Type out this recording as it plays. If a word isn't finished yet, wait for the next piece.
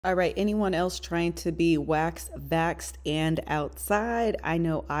All right, anyone else trying to be waxed, vaxxed, and outside? I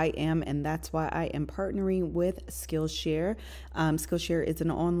know I am, and that's why I am partnering with Skillshare. Skillshare is an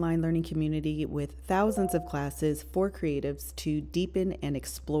online learning community with thousands of classes for creatives to deepen and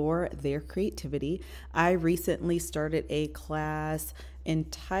explore their creativity. I recently started a class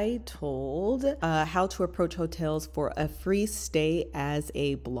entitled How to Approach Hotels for a Free Stay as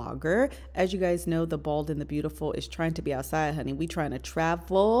a Blogger. As you guys know, the Bald and the Beautiful is trying to be outside, honey. We trying to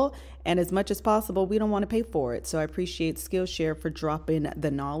travel, and as much as possible, we don't want to pay for it. So I appreciate Skillshare for dropping the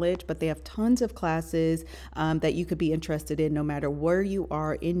knowledge, but they have tons of classes that you could be interested in no matter where you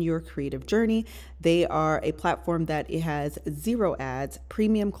are in your creative journey. They are a platform that it has 0 ads,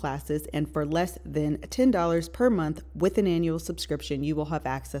 premium classes, and for less than $10 per month with an annual subscription, you will have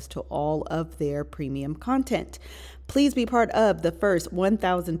access to all of their premium content. Please be part of the first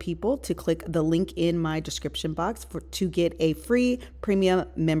 1,000 people to click the link in my description box to get a free premium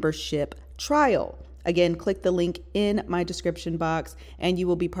membership trial. Again, click the link in my description box and you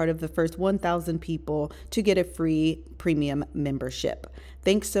will be part of the first 1,000 people to get a free premium membership.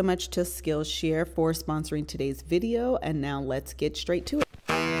 Thanks so much to Skillshare for sponsoring today's video. And now let's get straight to it.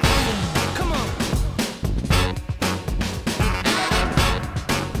 Come on.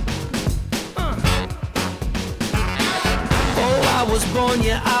 Oh, I was born,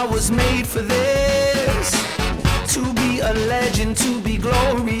 yeah, I was made for this. To be a legend, to be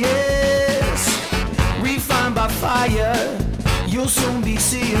glorious. Refined by fire, you'll soon be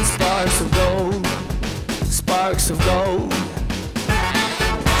seeing sparks of gold. Sparks of gold.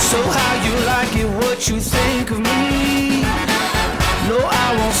 So how you like it, what you think of me? No,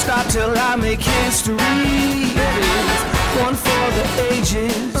 I won't stop till I make history. It is one for the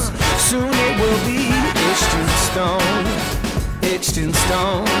ages. Soon it will be etched in stone. Etched in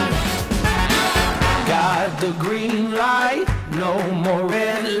stone. Got the green light, no more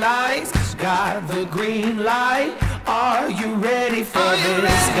red lights. Got the green light, are you ready for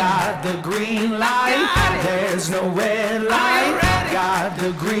this? Got the green light, there's no red light. Got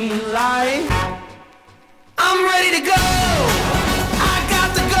the green light, I'm ready to go. I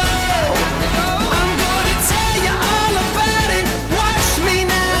got to go. I'm gonna tell you all about it. Watch me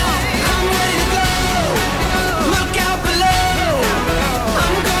now. I'm ready to go. Look out below.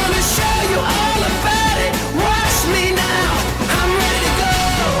 I'm gonna show you all about it. Watch me now. I'm ready to go.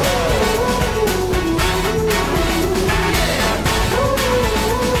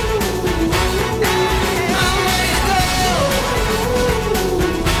 I'm ready to go.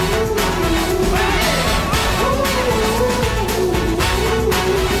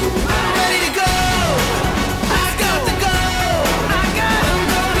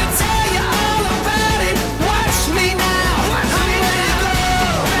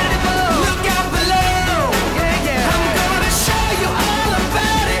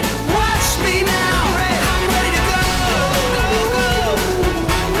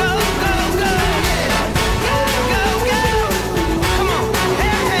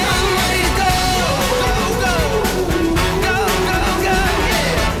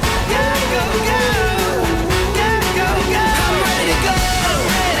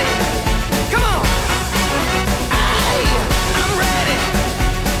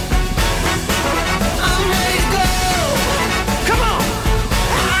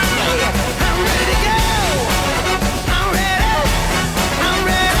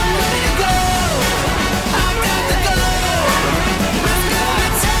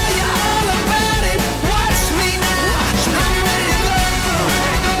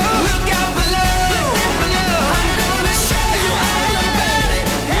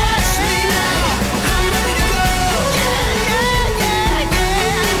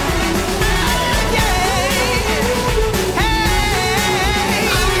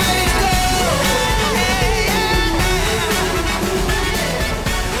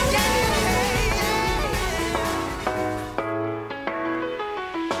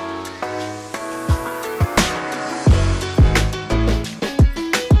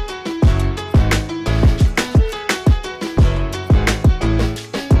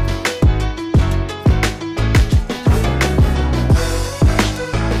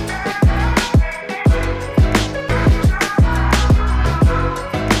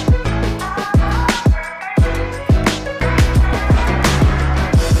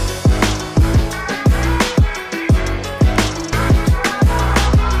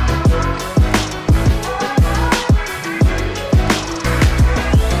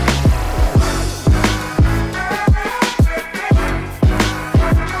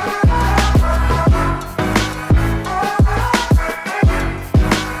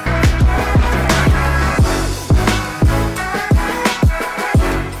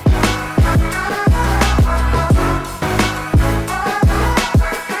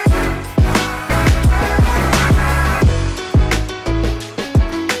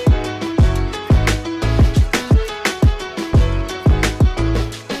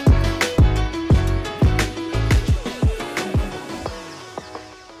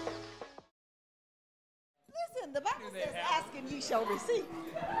 shall receive.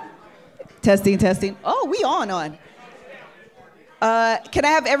 Testing, testing. Oh, we on. Can I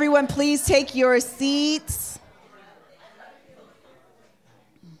have everyone please take your seats?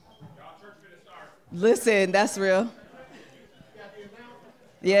 Listen, that's real.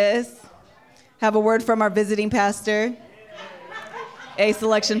 Yes. Have a word from our visiting pastor. A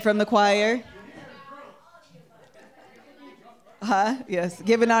selection from the choir. Yes.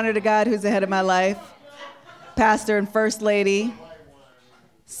 Giving honor to God who's the head of my life. Pastor and First Lady.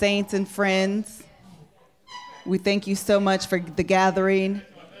 Saints and friends. We thank you so much for the gathering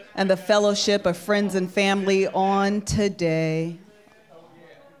and the fellowship of friends and family on today.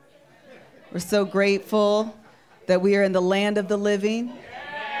 We're so grateful that we are in the land of the living.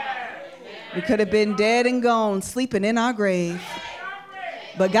 We could have been dead and gone, sleeping in our grave.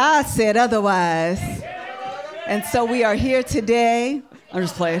 But God said otherwise. And so we are here today. I'm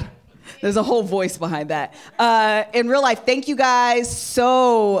just playing. There's a whole voice behind that. In real life, thank you guys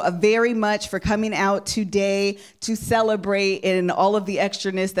so very much for coming out today to celebrate in all of the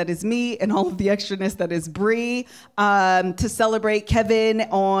extraness that is me and all of the extraness that is Bree, to celebrate Kevin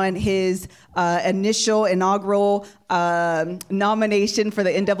on his inaugural nomination for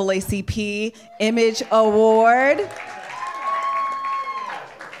the NAACP Image Award.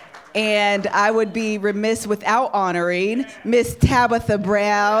 And I would be remiss without honoring Miss Tabitha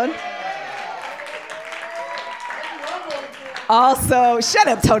Brown. Also, shut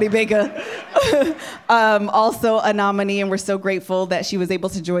up, Tony Baker. Also a nominee, and we're so grateful that she was able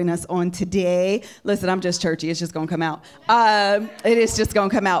to join us on today. Listen, I'm just churchy. It's just going to come out. It is just going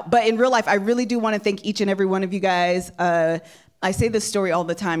to come out. But in real life, I really do want to thank each and every one of you guys. I say this story all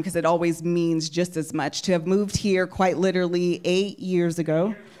the time because it always means just as much. To have moved here quite literally 8 years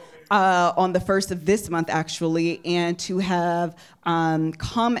ago. On the 1st of this month, actually, and to have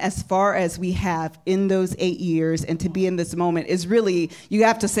come as far as we have in those 8 years and to be in this moment is really, you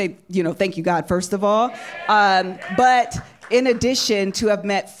have to say, thank you, God, first of all. But in addition, to have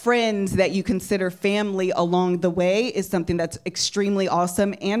met friends that you consider family along the way is something that's extremely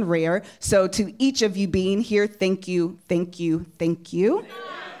awesome and rare. So to each of you being here, thank you, thank you, thank you.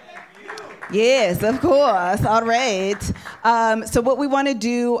 Yes, of course. All right. So what we want to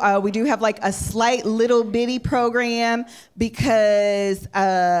do, we do have like a slight little bitty program because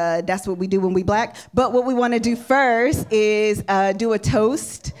that's what we do when we Black. But what we want to do first is do a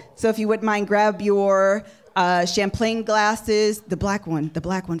toast. So if you wouldn't mind, grab your champagne glasses. The black one,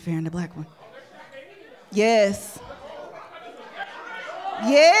 Farron, the black one. Yes.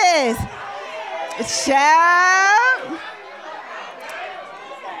 Yes. Shout.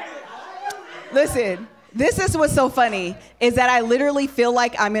 Listen, this is what's so funny, is that I literally feel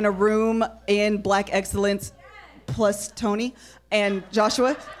like I'm in a room in Black Excellence plus Tony and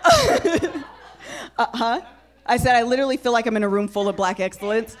Joshua. I said I literally feel like I'm in a room full of Black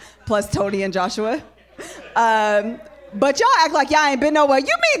Excellence plus Tony and Joshua. But y'all act like y'all ain't been nowhere. You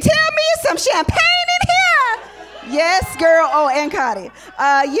mean tell me some champagne in here? Yes, girl. Oh, and Cotty.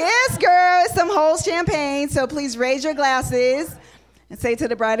 Yes, girl, some whole champagne. So please raise your glasses. And say to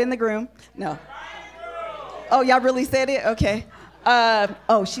the bride and the groom. No. Oh, y'all really said it? Okay.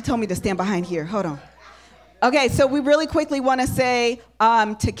 Oh, she told me to stand behind here. Hold on. Okay, so we really quickly want to say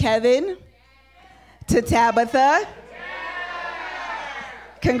to Kevin, to Tabitha,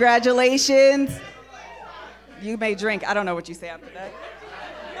 congratulations. You may drink. I don't know what you say after that.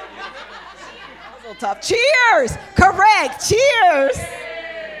 That was a little tough. Cheers! Correct. Cheers!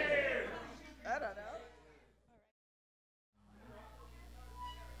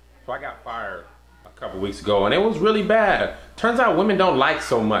 So I got fired a couple weeks ago, and it was really bad. Turns out women don't like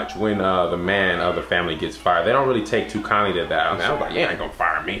so much when the man of the family gets fired. They don't really take too kindly to that. I was like, yeah, ain't gonna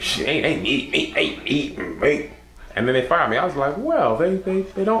fire me. Shit, they need me. They need me. And then they fired me. I was like, well, they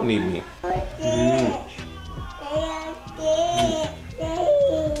don't need me.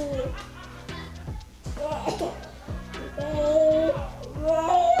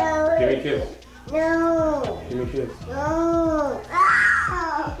 Give me a kiss. No. Give me a kiss. No.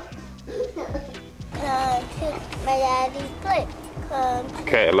 My daddy's foot.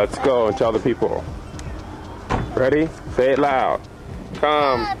 Okay, let's go and tell the people. Ready? Say it loud.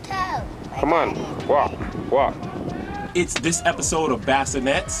 Come on, walk. It's this episode of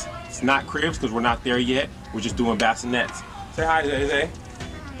Bassinets. It's not cribs because we're not there yet. We're just doing bassinets. Say hi, Zay.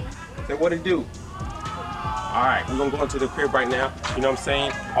 Say what it do. All right, we're gonna go into the crib right now. You know what I'm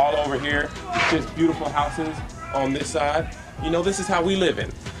saying? All over here, just beautiful houses on this side. You know, this is how we live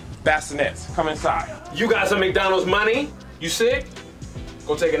in. Bassinets, come inside. You got some McDonald's money? You sick?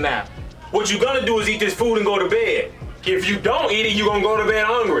 Go take a nap. What you gonna do is eat this food and go to bed. If you don't eat it, you gonna go to bed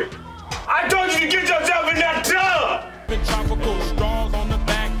hungry. I told you to get yourself in that tub! sipping tropical straws on the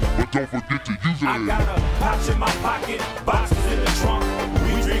back. But don't forget to use it. I got a pouch in my pocket, boxes in the trunk.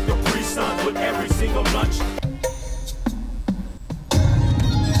 We drink Capri Suns with every single lunch.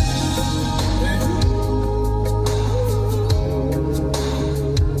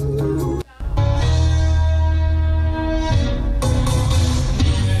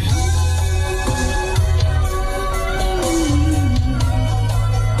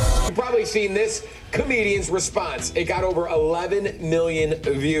 You've probably seen this comedian's response. It got over 11 million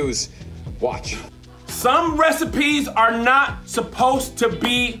views. Watch. Some recipes are not supposed to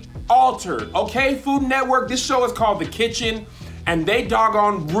be altered, okay? Food Network, this show is called The Kitchen, and they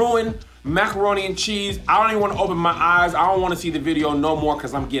doggone ruin macaroni and cheese. I don't even want to open my eyes. I don't want to see the video no more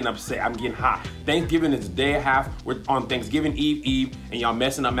because I'm getting upset. I'm getting hot. Thanksgiving is a day and a half. We're on Thanksgiving Eve, and y'all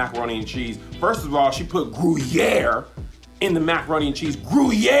messing up macaroni and cheese. First of all, she put Gruyere in the macaroni and cheese.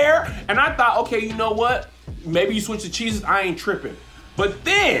 Gruyere? And I thought, okay, you know what? Maybe you switch the cheeses, I ain't tripping. But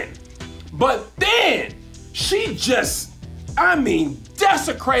then, she just, I mean,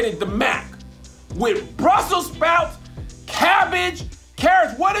 desecrated the mac with Brussels sprouts, cabbage,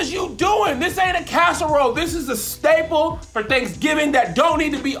 carrots. What is you doing? This ain't a casserole. This is a staple for Thanksgiving that don't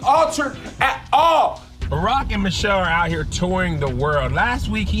need to be altered at all. Barack and Michelle are out here touring the world. Last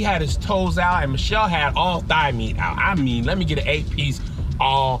week he had his toes out and Michelle had all thigh meat out. I mean, let me get an 8-piece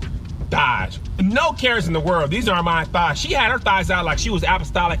all thighs. No cares in the world. These are my thighs. She had her thighs out like she was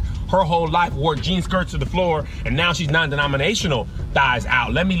apostolic her whole life, wore jean skirts to the floor, and now she's non-denominational thighs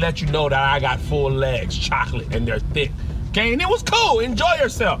out. Let me let you know that I got full legs, chocolate, and they're thick. Okay, and it was cool. Enjoy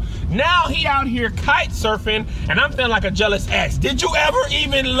yourself. Now he out here kite surfing, and I'm feeling like a jealous ex. Did you ever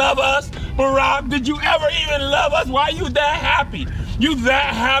even love us, Barack? Did you ever even love us? Why you that happy? You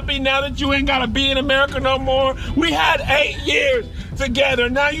that happy now that you ain't gotta be in America no more? We had 8 years together.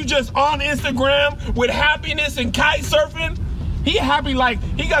 Now you just on Instagram with happiness and kite surfing? He happy like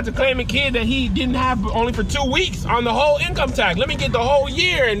he got to claim a kid that he didn't have only for 2 weeks on the whole income tax. Let me get the whole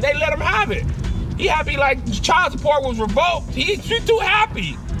year, and they let him have it. He happy like child support was revoked. He's too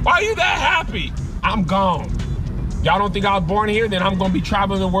happy. Why are you that happy? I'm gone. Y'all don't think I was born here? Then I'm gonna be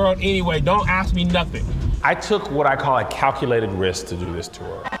traveling the world anyway. Don't ask me nothing. I took what I call a calculated risk to do this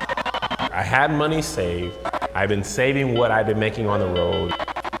tour. I had money saved. I've been saving what I've been making on the road.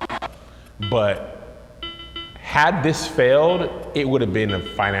 But had this failed, it would have been a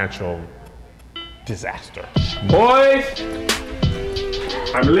financial disaster. Boys,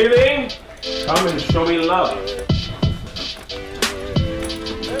 I'm leaving. Come and show me love.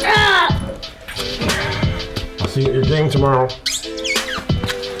 I'll see you at your game tomorrow.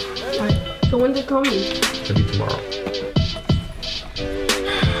 So when's it coming? It'll be tomorrow.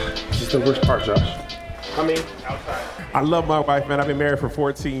 This is the worst part, Josh. Coming outside. I love my wife, man. I've been married for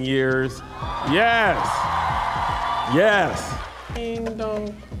 14 years. Yes. Yes. Ding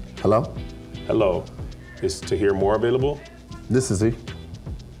dong. Hello? Hello. Is Tahir Moore available? This is he.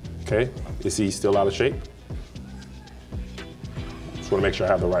 Okay. Is he still out of shape? Just want to make sure I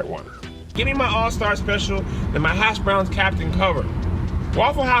have the right one. Give me my All-Star Special and my hash browns Captain cover.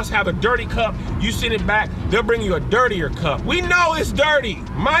 Waffle House have a dirty cup. You send it back, they'll bring you a dirtier cup. We know it's dirty.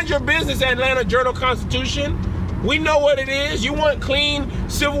 Mind your business, Atlanta Journal-Constitution. We know what it is. You want clean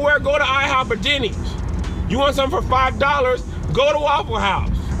silverware, go to IHOP or Denny's. You want something for $5, go to Waffle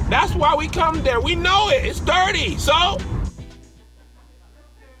House. That's why we come there. We know it. It's dirty, so?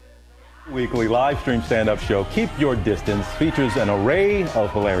 Weekly live stream stand-up show, Keep Your Distance, features an array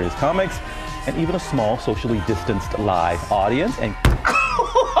of hilarious comics and even a small socially distanced live audience. And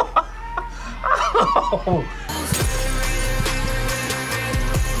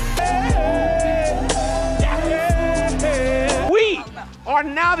we are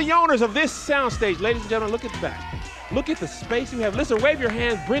now the owners of this soundstage. Ladies and gentlemen, look at the back. Look at the space you have. Listen, wave your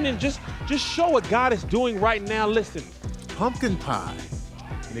hands. Brendan, just show what God is doing right now. Listen. Pumpkin pie,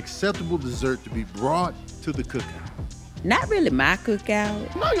 an acceptable dessert to be brought to the cookout. Not really my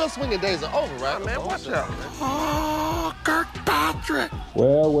cookout. No, your swinging days are over, right, man? Watch out, man. Oh, Kirkpatrick.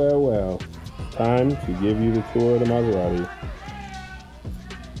 Well, well, well. Time to give you the tour of the Maserati.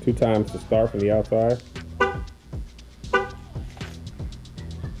 2 times to start from the outside.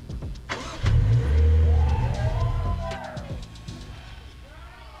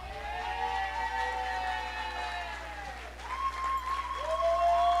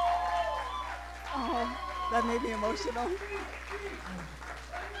 Oh, that made me emotional.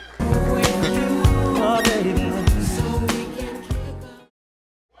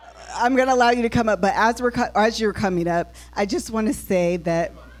 I'm going to allow you to come up, but as you're coming up, I just want to say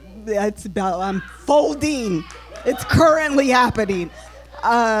that it's about unfolding. It's currently happening.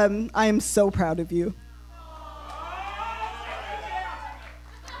 I am so proud of you.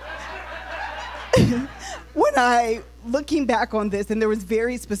 looking back on this, and there was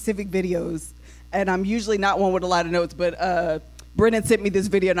very specific videos, and I'm usually not one with a lot of notes, but Brennan sent me this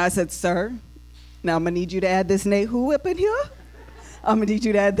video, and I said, sir, now I'm going to need you to add this Nate Who up in here. I'm going to need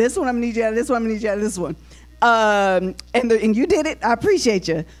you to add this one. I'm going to need you to add this one. I'm going to need you to add this one. And you did it. I appreciate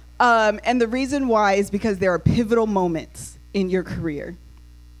you. And the reason why is because there are pivotal moments in your career.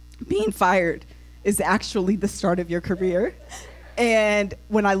 Being fired is actually the start of your career. And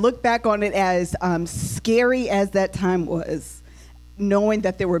when I look back on it, as scary as that time was, knowing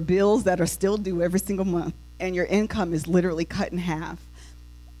that there were bills that are still due every single month and your income is literally cut in half,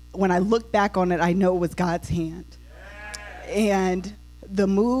 when I look back on it, I know it was God's hand. And the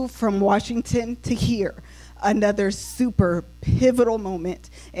move from Washington to here, another super pivotal moment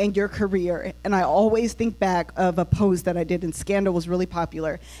in your career. And I always think back of a post that I did, and Scandal was really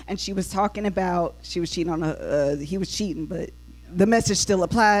popular. And she was talking about, she was cheating on he was cheating, but the message still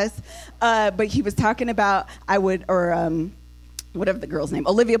applies. But he was talking about, whatever the girl's name,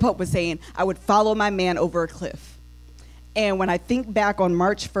 Olivia Pope was saying, I would follow my man over a cliff. And when I think back on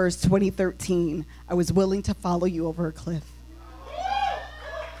March 1st, 2013, I was willing to follow you over a cliff.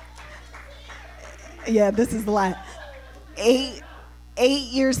 Yeah, this is the line. 8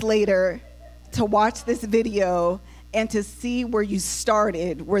 years later, to watch this video and to see where you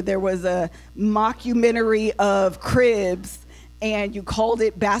started, where there was a mockumentary of cribs, and you called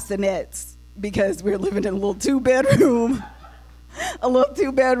it bassinets because we were living in a little two-bedroom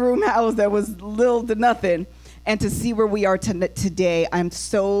house that was little to nothing. And to see where we are today, I'm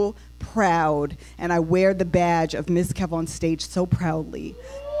so proud, and I wear the badge of MrsKevOnStage so proudly.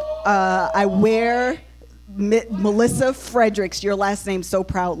 I wear Melissa Fredericks, your last name, so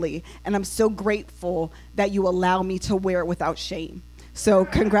proudly, and I'm so grateful that you allow me to wear it without shame. So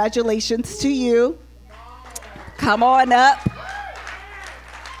congratulations to you. Come on up.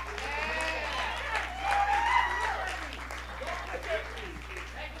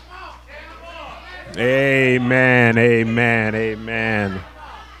 Amen, amen, amen.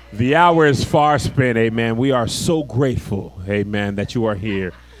 The hour is far spent, amen. We are so grateful, amen, that you are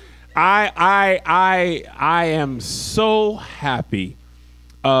here. I am so happy.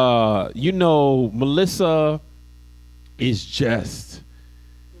 You know, Melissa is just,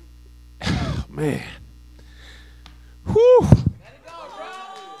 man. Whew. Let it go, bro.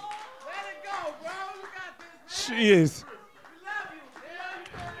 Let it go, bro. You got this. She is.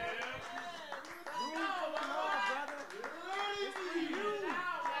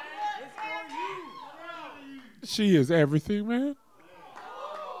 She is everything, man.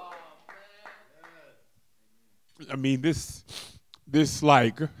 I mean, this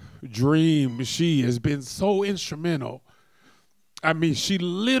like dream, she has been so instrumental. I mean, she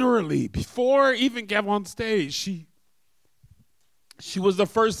literally, before even KevOnStage, she was the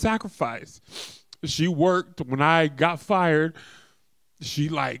first sacrifice. She worked when I got fired. She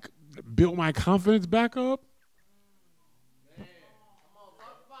like built my confidence back up.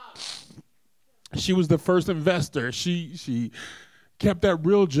 She was the first investor. She kept that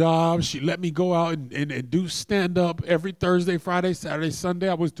real job. She let me go out and do stand-up every Thursday, Friday, Saturday, Sunday.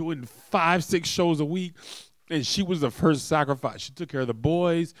 I was doing 5-6 shows a week, and she was the first sacrifice. She took care of the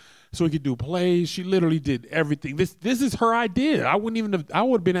boys so we could do plays. She literally did everything. This is her idea. I would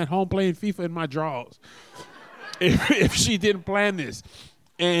have been at home playing FIFA in my drawers if she didn't plan this.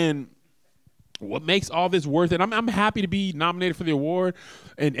 And what makes all this worth it, I'm happy to be nominated for the award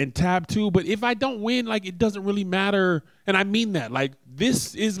and tab too, but if I don't win, like, it doesn't really matter. And I mean that, like,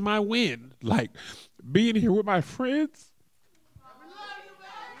 this is my win. Like, being here with my friends.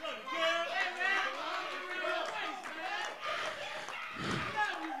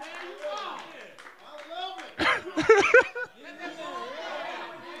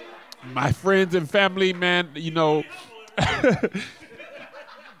 My friends and family, man, you know,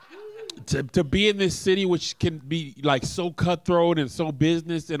 to be in this city, which can be like so cutthroat and so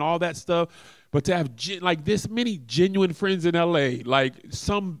business and all that stuff, but to have like this many genuine friends in LA, like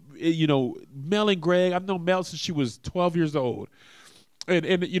some, you know, Mel and Greg, I've known Mel since she was 12 years old.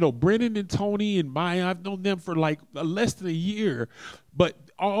 And you know, Brennan and Tony and Maya, I've known them for like less than a year. But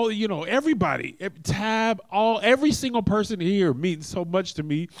all, you know, everybody, Tab, every single person here means so much to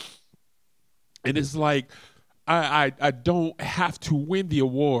me. And it's like, I don't have to win the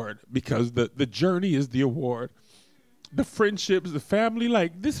award because the journey is the award. The friendships, the family,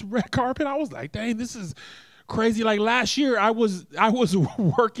 like this red carpet, I was like, dang, this is crazy. Like last year, I was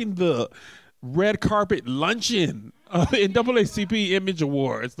working the red carpet luncheon in NAACP Image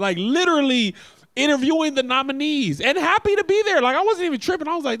Awards, like literally interviewing the nominees and happy to be there. Like I wasn't even tripping.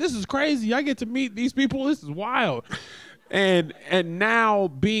 I was like, this is crazy. I get to meet these people. This is wild. And now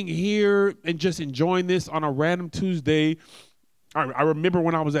being here and just enjoying this on a random Tuesday, I remember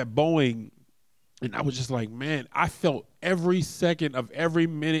when I was at Boeing, and I was just like, man, I felt every second of every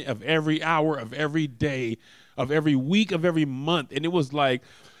minute of every hour of every day of every week of every month. And it was like,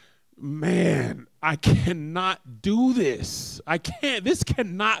 man, I cannot do this. I can't. This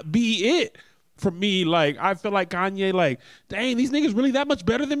cannot be it for me. Like, I feel like Kanye, like, dang, these niggas really that much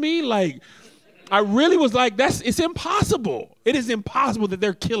better than me? Like, I really was like, it's impossible. It is impossible that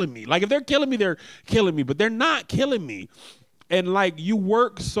they're killing me. Like, if they're killing me, they're killing me, but they're not killing me. And like, you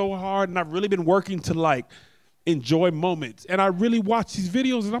work so hard, and I've really been working to like enjoy moments. And I really watch these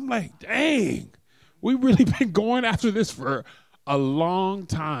videos and I'm like, dang, we really been going after this for a long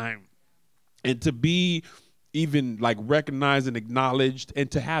time. And to be even like recognized and acknowledged,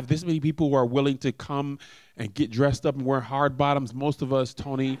 and to have this many people who are willing to come and get dressed up and wear hard bottoms. Most of us,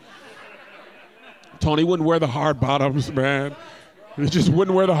 Tony wouldn't wear the hard bottoms, man. He just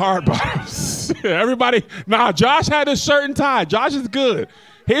wouldn't wear the hard bottoms. Everybody, nah, Josh had a shirt and tie. Josh is good.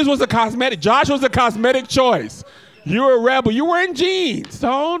 His was a cosmetic. Josh was a cosmetic choice. You were a rebel. You were in jeans,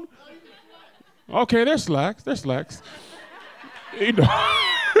 Tone. Okay, they're slacks. They're slacks. You know.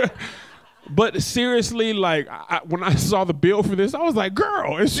 But seriously, like, when I saw the bill for this, I was like,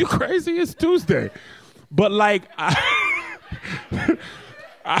 girl, is you crazy? It's Tuesday. But like,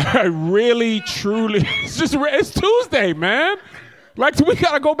 I really, truly, it's Tuesday, man. Like, we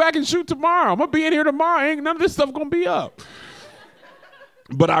got to go back and shoot tomorrow. I'm going to be in here tomorrow. Ain't none of this stuff going to be up.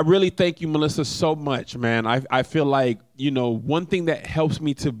 But I really thank you, Melissa, so much, man. I feel like, you know, one thing that helps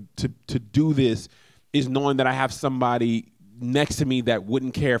me to do this is knowing that I have somebody next to me that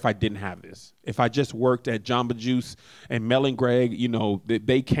wouldn't care if I didn't have this. If I just worked at Jamba Juice, and Mel and Greg, you know,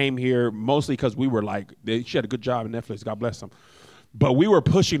 they came here mostly because we were like, she had a good job at Netflix, God bless them. But we were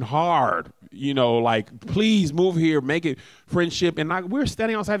pushing hard, you know, like, please move here, make it friendship. And we were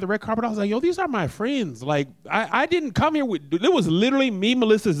standing outside the red carpet. I was like, yo, these are my friends. Like, I didn't come here with, it was literally me,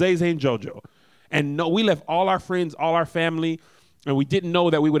 Melissa, Zay, and JoJo. And no, we left all our friends, all our family, and we didn't know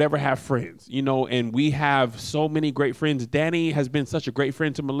that we would ever have friends, you know, and we have so many great friends. Danny has been such a great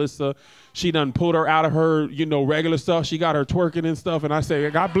friend to Melissa. She done pulled her out of her, you know, regular stuff. She got her twerking and stuff. And I say,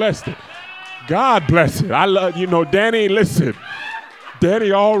 God bless it. God bless it. I love, you know, Danny, listen.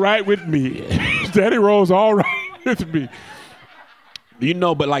 Danny all right with me. Danny Rose all right with me. You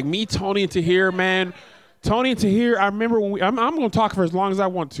know, but like me, Tony, and Tahir, man. Tony and Tahir, I remember when I'm going to talk for as long as I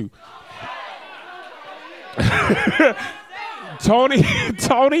want to. Tony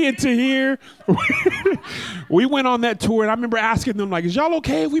and Tahir, we went on that tour, and I remember asking them, like, is y'all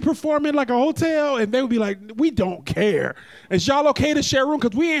okay if we perform in like a hotel? And they would be like, we don't care. Is y'all okay to share a room?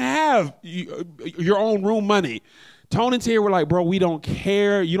 Because we ain't have your own room money. Tony and Tahir were like, bro, we don't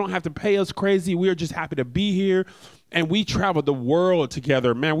care. You don't have to pay us crazy. We are just happy to be here. And we traveled the world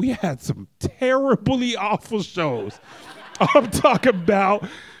together. Man, we had some terribly awful shows. I'm talking about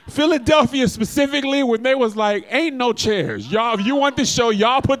Philadelphia specifically, when they was like, ain't no chairs. Y'all, if you want this show,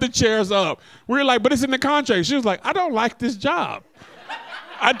 y'all put the chairs up. We were like, but it's in the contract. She was like, I don't like this job.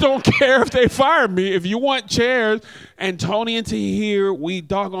 I don't care if they fire me. If you want chairs. And Tony and Tahir, we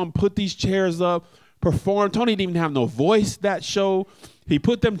doggone put these chairs up, performed. Tony didn't even have no voice that show. He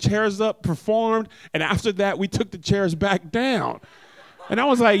put them chairs up, performed, and after that, we took the chairs back down. And I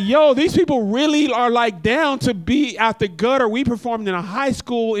was like, yo, these people really are like down to be out the gutter. We performed in a high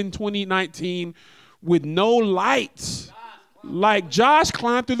school in 2019 with no lights. Like, Josh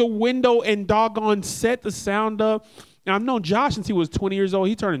climbed through the window and doggone set the sound up. And I've known Josh since he was 20 years old.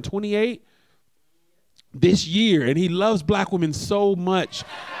 He turned 28 this year, and he loves black women so much.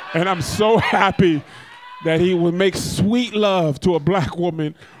 And I'm so happy that he would make sweet love to a black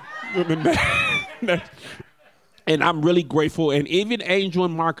woman. And I'm really grateful. And even Angel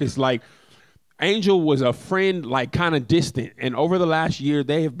and Marcus, like, Angel was a friend, like, kind of distant. And over the last year,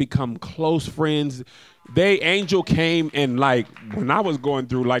 they have become close friends. Angel came, and, like, when I was going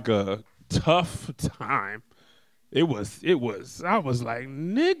through, like, a tough time, I was like,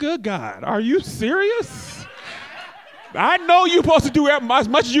 nigga, God, are you serious? I know you're supposed to do as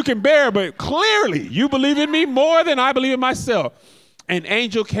much as you can bear, but clearly you believe in me more than I believe in myself. And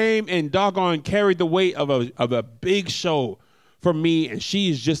Angel came and doggone carried the weight of a big show for me. And she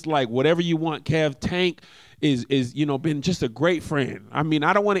is just like, whatever you want, Kev. Tank is you know, been just a great friend. I mean,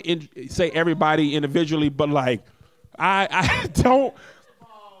 I don't want to say everybody individually, but like, I don't,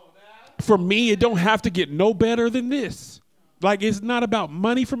 for me, it don't have to get no better than this. Like, it's not about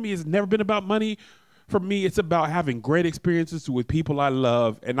money for me. It's never been about money for me, it's about having great experiences with people I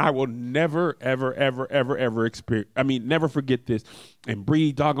love, and I will never, ever, ever, ever, ever never forget this. And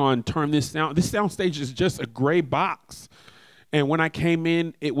Bree, doggone, turn this sound. This sound stage is just a gray box. And when I came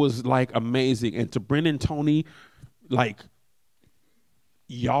in, it was like amazing. And to Brennan, Tony, like,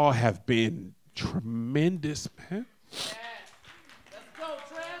 y'all have been tremendous, man.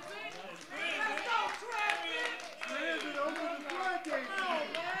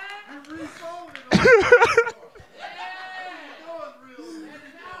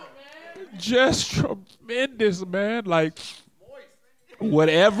 Just tremendous, man. Like,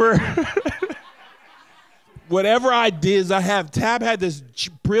 whatever ideas I have. Tab had this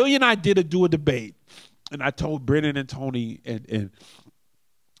brilliant idea to do a debate, and I told Brennan and Tony, and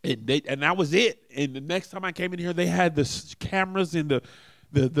that was it. And the next time I came in here, they had the cameras and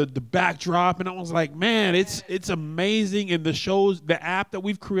the backdrop, and I was like, man, it's amazing. And the shows, the app that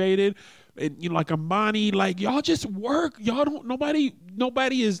we've created, and like Amani, like, y'all just work. Y'all don't. Nobody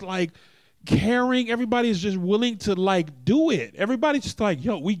is like caring. Everybody is just willing to like do it. Everybody's just like,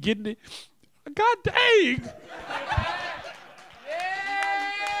 yo, we getting it. God dang.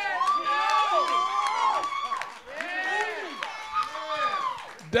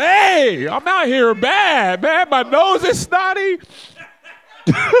 Dang, I'm out here bad, man. My nose is snotty.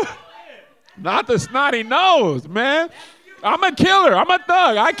 Not the snotty nose, man. I'm a killer. I'm a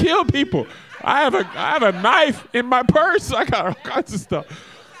thug. I kill people. I have a knife in my purse. I got all kinds of stuff.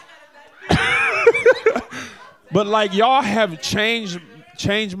 But like, y'all have changed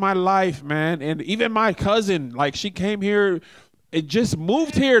my life, man. And even my cousin, like, she came here and just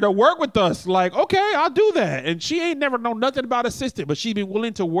moved here to work with us. Like, okay, I'll do that. And she ain't never known nothing about assistant, but she been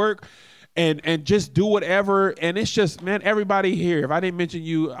willing to work and just do whatever. And it's just, man, everybody here, if I didn't mention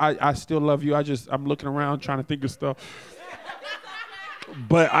you, I still love you. I'm looking around trying to think of stuff.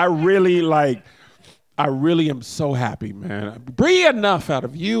 But I really am so happy, man. Bree, enough out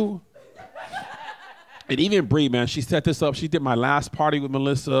of you. And even Bree, man, she set this up. She did my last party with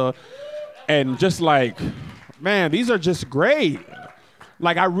Melissa. And just like, man, these are just great.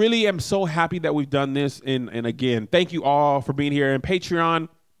 Like, I really am so happy that we've done this. And again, thank you all for being here. And Patreon,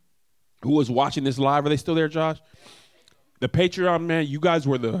 who was watching this live, are they still there, Josh? The Patreon, man, you guys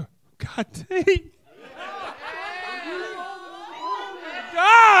were the, God dang.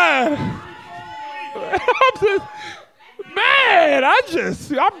 God. Man,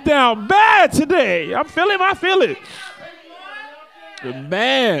 I'm down bad today. I feel it.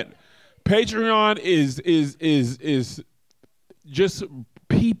 Man, Patreon is just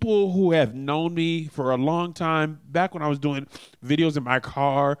people who have known me for a long time. Back when I was doing videos in my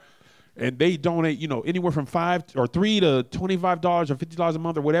car, and they donate, anywhere from $3 to $25 or $50 a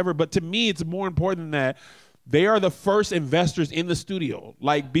month or whatever. But to me, it's more important than that. They are the first investors in the studio.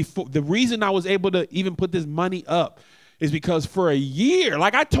 Like, before, the reason I was able to even put this money up is because for a year,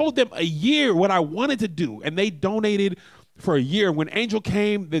 like, I told them a year what I wanted to do, and they donated for a year. When Angel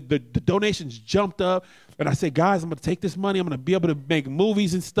came, the donations jumped up, and I said, guys, I'm going to take this money. I'm going to be able to make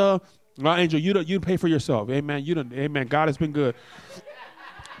movies and stuff. Well, Angel, you pay for yourself. Amen. Amen. God has been good.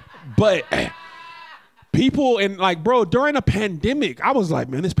 But people, and like, bro, during a pandemic, I was like,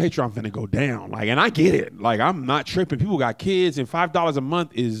 man, this Patreon finna go down. Like, and I get it. Like, I'm not tripping. People got kids, and $5 a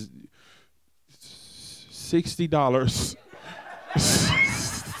month is $60.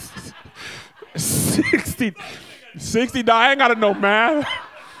 $60. I ain't gotta know math.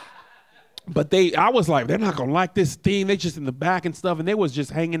 But I was like, they're not gonna like this theme. They just in the back and stuff, and they was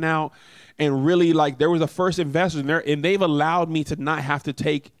just hanging out, and really, like, there was a first investor in there, and they've allowed me to not have to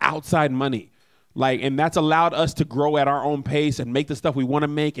take outside money. Like, and that's allowed us to grow at our own pace and make the stuff we want to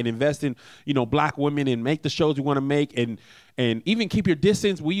make and invest in, black women and make the shows we want to make and even keep your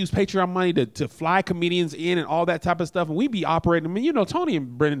distance. We use Patreon money to fly comedians in and all that type of stuff. And we be operating. I mean, Tony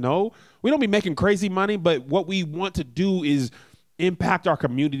and Brennan know we don't be making crazy money, but what we want to do is impact our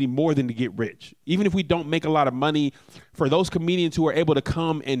community more than to get rich. Even if we don't make a lot of money, for those comedians who are able to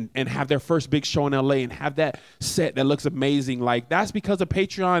come and have their first big show in LA and have that set that looks amazing, like, that's because of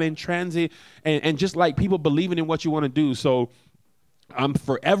Patreon and Transit and just like people believing in what you want to do. So I'm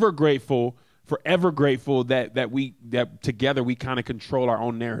forever grateful that together we kind of control our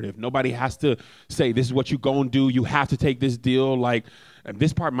own narrative. Nobody has to say, this is what you gonna do. You have to take this deal. Like,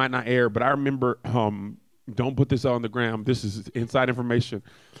 this part might not air, but I remember, don't put this on the gram. This is inside information.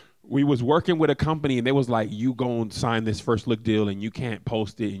 We was working with a company, and they was like, you go and sign this first look deal, and you can't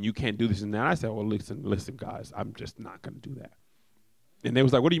post it, and you can't do this and that. I said, well, listen, guys, I'm just not going to do that. And they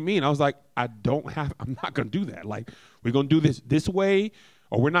was like, what do you mean? I was like, I'm not going to do that. Like, we're going to do this way.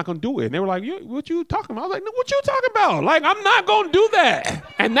 or we're not going to do it. And they were like, what you talking about? I was like, no, what you talking about? Like, I'm not going to do that.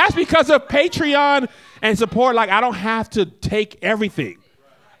 And that's because of Patreon and support. Like, I don't have to take everything.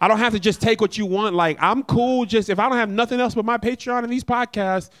 I don't have to just take what you want. Like, I'm cool. Just if I don't have nothing else but my Patreon and these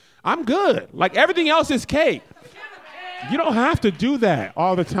podcasts, I'm good. Like, everything else is cake. You don't have to do that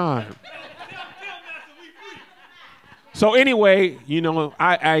all the time. So anyway, you know,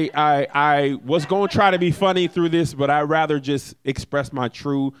 I was going to try to be funny through this, but I'd rather just express my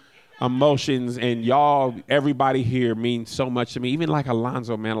true emotions. And y'all, everybody here means so much to me. Even like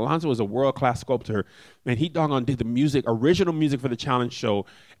Alonzo, man. Alonzo is a world-class sculptor, and he doggone did the music, original music for the challenge show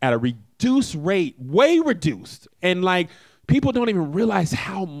at a reduced rate, way reduced. And like, people don't even realize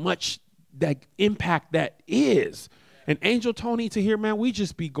how much that impact that is. And Angel, Tony, to hear, man, we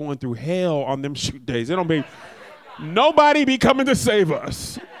just be going through hell on them shoot days. It don't be, nobody be coming to save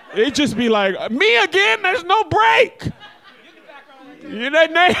us. It just be like, me again, there's no break. You know,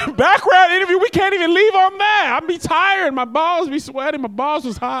 that background interview, we can't even leave on that. I be tired, my balls be sweating, my balls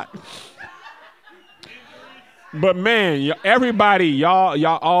was hot. But man,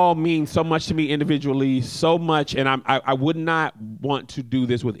 y'all all mean so much to me individually, so much, and I would not want to do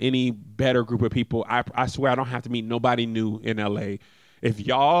this with any better group of people. I swear I don't have to meet nobody new in LA. If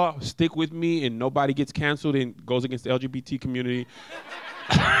y'all stick with me and nobody gets canceled and goes against the LGBT community,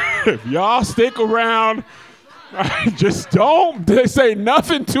 if y'all stick around, just don't say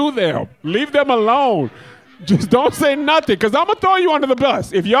nothing to them. Leave them alone. Just don't say nothing, because I'm going to throw you under the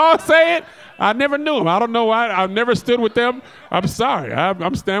bus. If y'all say it, I never knew them. I don't know why. I've never stood with them. I'm sorry.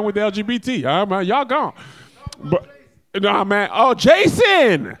 I'm standing with the LGBT. Y'all gone. But, no, man. Oh,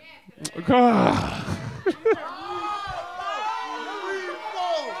 Jason. God.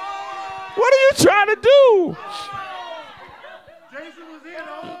 What are you trying to do? Jason was here the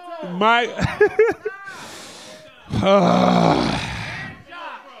whole time.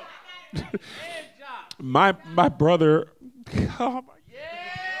 My brother. Oh my.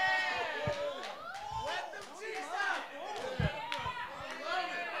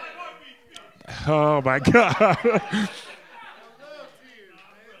 Oh my God.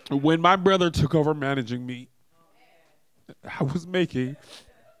 When my brother took over managing me, I was making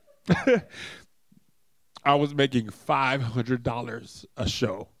 $500 a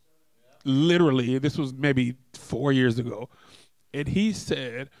show. Literally, this was maybe 4 years ago. And he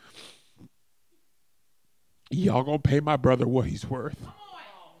said, y'all gonna pay my brother what he's worth.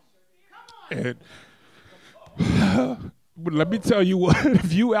 And but let me tell you what,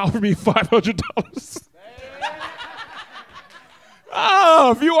 if you offer me $500,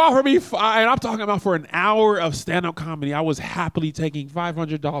 oh, if you offer me and I'm talking about for an hour of stand-up comedy, I was happily taking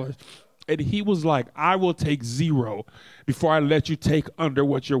 $500. And he was like, I will take $0 before I let you take under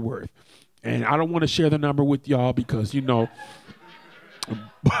what you're worth. And I don't want to share the number with y'all because, you know,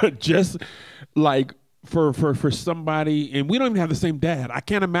 but just like for somebody, and we don't even have the same dad. I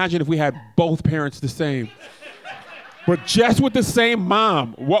can't imagine if we had both parents the same. But just with the same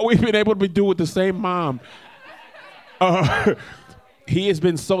mom, what we've been able to do with the same mom, he has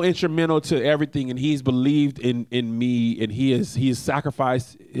been so instrumental to everything, and he's believed in me, and he has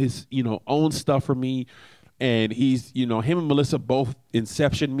sacrificed his own stuff for me, and he's him and Melissa both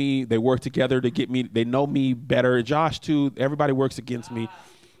inception me. They work together to get me. They know me better. Josh too. Everybody works against me.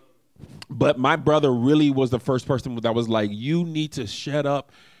 But my brother really was the first person that was like, you need to shut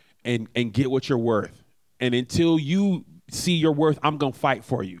up and get what you're worth. And until you see your worth, I'm going to fight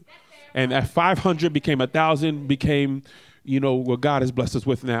for you. And that 500 became 1,000, became, what God has blessed us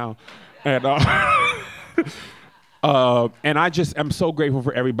with now. And and I just am so grateful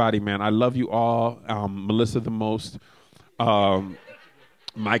for everybody, man. I love you all. Melissa the most.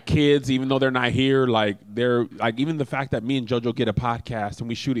 My kids, even though they're not here, they're even the fact that me and JoJo get a podcast and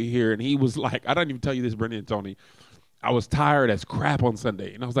we shoot it here. And he was like, I don't even tell you this, Brendan and Tony. I was tired as crap on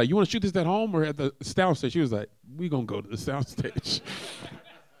Sunday. And I was like, you want to shoot this at home or at the soundstage? She was like, we going to go to the soundstage.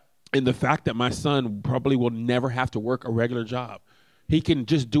 And the fact that my son probably will never have to work a regular job. He can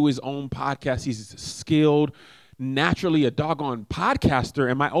just do his own podcast. He's skilled, naturally a doggone podcaster.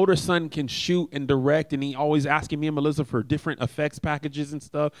 And my older son can shoot and direct. And he always asking me and Melissa for different effects packages and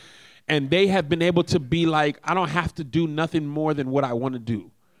stuff. And they have been able to be like, I don't have to do nothing more than what I want to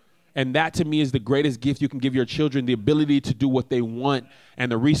do. And that, to me, is the greatest gift you can give your children, the ability to do what they want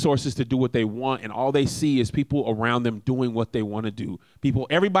and the resources to do what they want. And all they see is people around them doing what they want to do.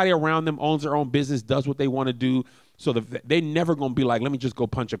 Everybody around them owns their own business, does what they want to do. So they never going to be like, let me just go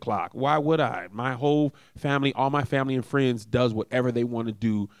punch a clock. Why would I? My whole family, all my family and friends does whatever they want to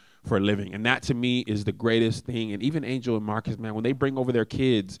do for a living. And that, to me, is the greatest thing. And even Angel and Marcus, man, when they bring over their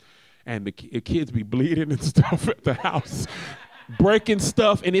kids and the kids be bleeding and stuff at the house, breaking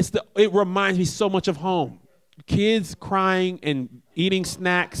stuff, and it reminds me so much of home. Kids crying and eating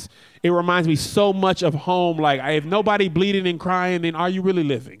snacks. It reminds me so much of home. Like, if nobody bleeding and crying, then are you really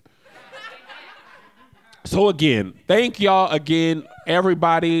living? So again, thank y'all again,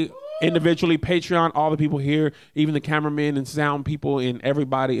 everybody individually, Patreon, all the people here, even the cameramen and sound people and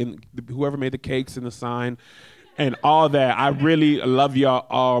everybody and whoever made the cakes and the sign and all that. I really love y'all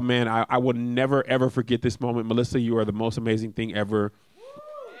all, man. I will never, ever forget this moment. Melissa, you are the most amazing thing ever.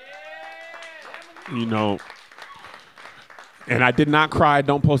 You know, and I did not cry.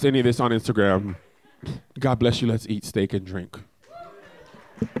 Don't post any of this on Instagram. God bless you. Let's eat steak and drink.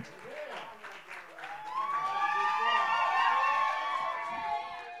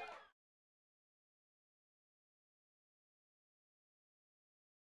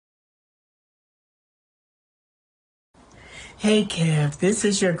 Hey, Kev, this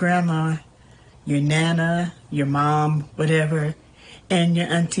is your grandma, your nana, your mom, whatever, and your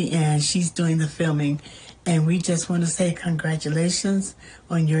Auntie Ann. She's doing the filming. And we just want to say congratulations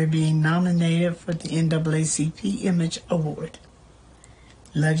on your being nominated for the NAACP Image Award.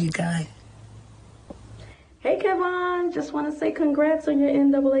 Love you, guys. Hey, Kevon. Just want to say congrats on your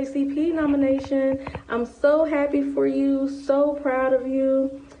NAACP nomination. I'm so happy for you, so proud of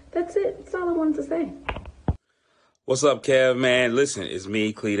you. That's it. That's all I wanted to say. What's up, Kev, man? Listen, it's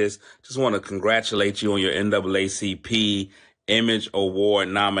me, Cletus. Just want to congratulate you on your NAACP Image Award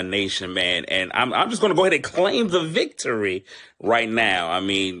nomination, man. And I'm just going to go ahead and claim the victory right now. I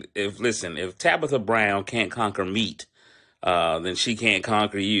mean, if Tabitha Brown can't conquer meat, then she can't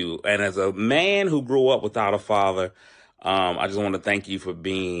conquer you. And as a man who grew up without a father, I just want to thank you for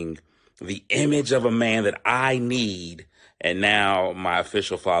being the image of a man that I need, and now my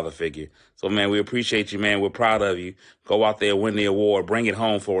official father figure. So, man, we appreciate you, man. We're proud of you. Go out there, win the award. Bring it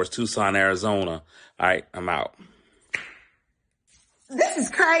home for us, Tucson, Arizona. All right, I'm out. This is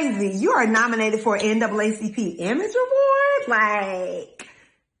crazy. You are nominated for an NAACP Image Award? Like,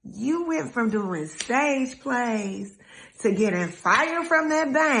 you went from doing stage plays to getting fired from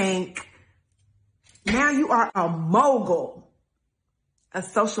that bank. Now you are a mogul, a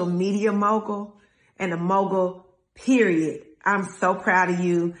social media mogul, and a mogul, period. I'm so proud of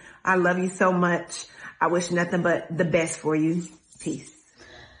you. I love you so much. I wish nothing but the best for you. Peace.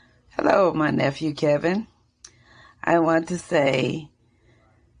 Hello, my nephew, Kevin. I want to say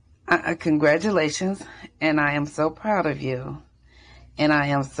congratulations, and I am so proud of you. And I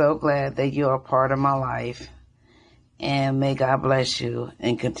am so glad that you are part of my life. And may God bless you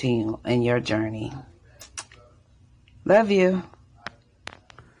and continue in your journey. Love you.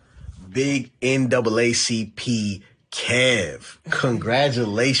 Big NAACP Kev,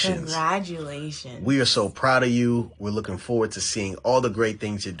 congratulations. Congratulations. We are so proud of you. We're looking forward to seeing all the great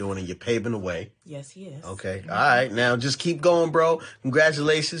things you're doing, and you're paving the way. Yes, he is. Okay. All right. Now just keep going, bro.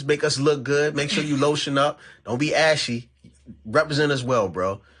 Congratulations. Make us look good. Make sure you lotion up. Don't be ashy. Represent us well,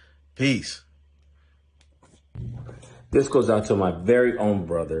 bro. Peace. This goes out to my very own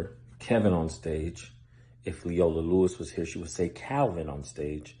brother, Kevin on stage. If Leola Lewis was here, she would say Calvin on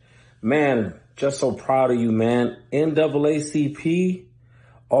stage. Man, just so proud of you, man. NAACP,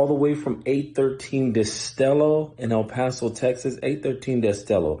 all the way from 813 Destello in El Paso, Texas. 813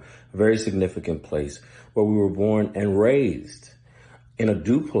 Destello, a very significant place where we were born and raised. In a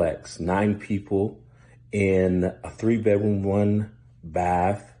duplex, 9 people in a 3-bedroom, 1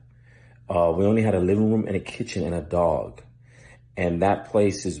 bath. We only had a living room and a kitchen and a dog. And that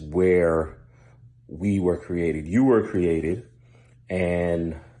place is where we were created. You were created.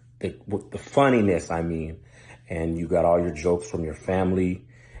 And the funniness, I mean, and you got all your jokes from your family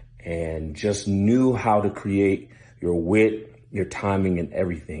and just knew how to create your wit, your timing, and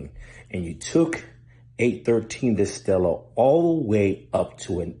everything. And you took 813 Destello all the way up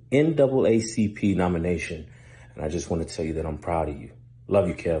to an NAACP nomination. And I just want to tell you that I'm proud of you. Love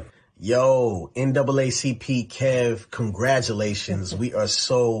you, Kev. Yo, NAACP Kev, congratulations. We are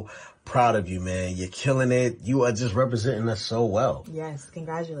so proud of you, man. You're killing it. You are just representing us so well. Yes,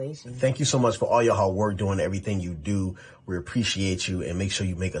 congratulations. Thank you so much for all your hard work doing everything you do. We appreciate you, and make sure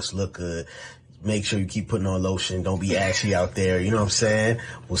you make us look good. Make sure you keep putting on lotion. Don't be ashy out there. You know what I'm saying?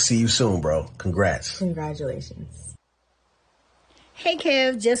 We'll see you soon, bro. Congrats. Congratulations. Hey,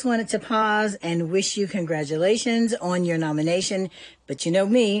 Kev, just wanted to pause and wish you congratulations on your nomination. But you know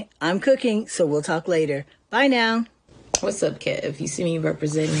me, I'm cooking, so we'll talk later. Bye now. What's up, Kev? You see me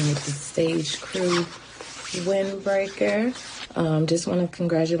representing the stage crew windbreaker. Just want to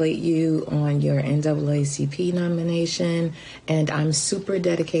congratulate you on your NAACP nomination, and I'm super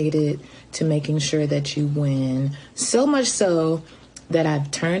dedicated to making sure that you win. So much so that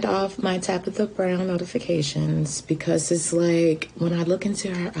I've turned off my Tabitha Brown notifications, because it's like when I look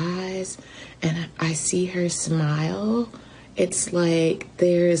into her eyes and I see her smile, it's like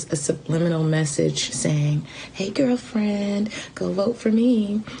there's a subliminal message saying, hey, girlfriend, go vote for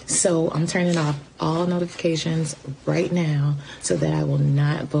me. So I'm turning off all notifications right now so that I will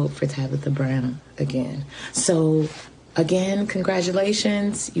not vote for Tabitha Brown again. So, again,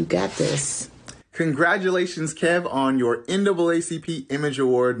 congratulations. You got this. Congratulations, Kev, on your NAACP Image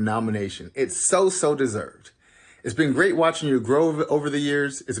Award nomination. It's so deserved. It's been great watching you grow over the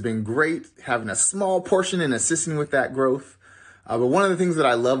years. It's been great having a small portion and assisting with that growth. But one of the things that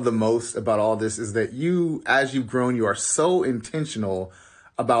I love the most about all this is that you, as you've grown, you are so intentional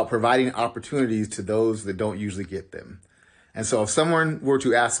about providing opportunities to those that don't usually get them. And so if someone were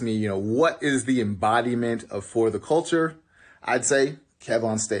to ask me, what is the embodiment of For the Culture, I'd say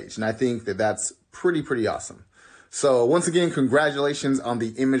KevOnStage. And I think that that's pretty awesome. So once again, congratulations on the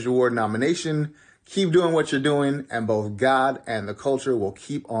Image Award nomination. Keep doing what you're doing, and both God and the culture will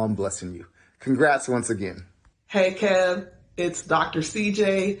keep on blessing you. Congrats once again. Hey, Kev. It's Dr.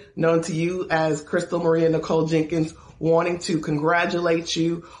 CJ, known to you as Crystal Maria Nicole Jenkins, wanting to congratulate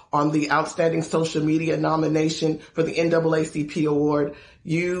you on the Outstanding Social Media nomination for the NAACP Award.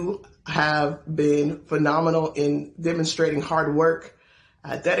 You have been phenomenal in demonstrating hard work,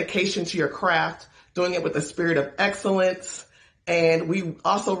 dedication to your craft, doing it with a spirit of excellence. And we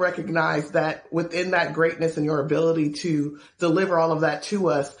also recognize that within that greatness and your ability to deliver all of that to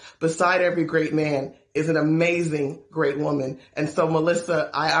us, beside every great man is an amazing, great woman. And so, Melissa,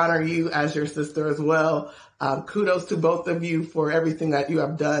 I honor you as your sister as well. Kudos to both of you for everything that you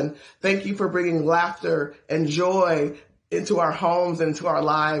have done. Thank you for bringing laughter and joy into our homes and into our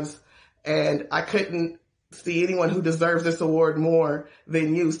lives. And I couldn't see anyone who deserves this award more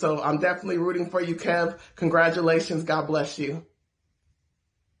than you. So I'm definitely rooting for you, Kev. Congratulations. God bless you.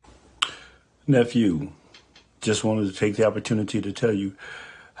 Nephew, just wanted to take the opportunity to tell you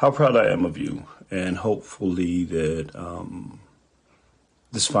how proud I am of you, and hopefully that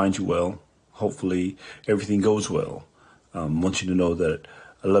this finds you well. Hopefully everything goes well. I want you to know that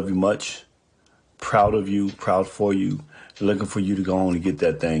I love you much, proud of you, proud for you, and looking for you to go on and get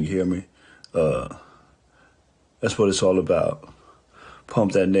that thing, you hear me? That's what it's all about.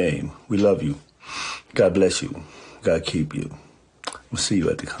 Pump that name. We love you. God bless you. God keep you. We'll see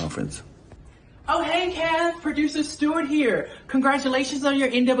you at the conference. Oh, hey, Kev, producer Stuart here. Congratulations on your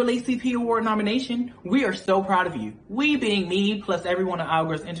NAACP Award nomination. We are so proud of you. We being me, plus everyone on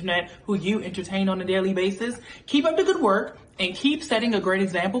Algor's Internet who you entertain on a daily basis. Keep up the good work and keep setting a great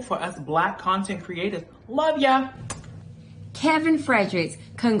example for us Black content creators. Love ya. Kevin Fredericks,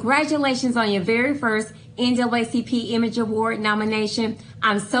 congratulations on your very first NAACP Image Award nomination.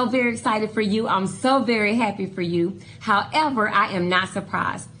 I'm so very excited for you. I'm so very happy for you. However, I am not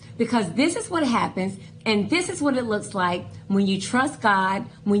surprised, because this is what happens, and this is what it looks like when you trust God,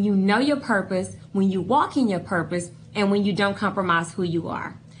 when you know your purpose, when you walk in your purpose, and when you don't compromise who you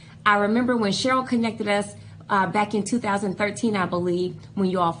are. I remember when Cheryl connected us back in 2013, I believe, when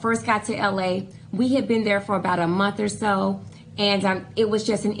you all first got to LA. We had been there for about a month or so, and it was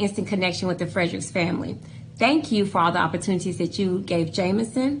just an instant connection with the Fredericks family. Thank you for all the opportunities that you gave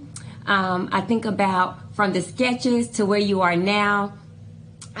Jameson. I think about from the sketches to where you are now,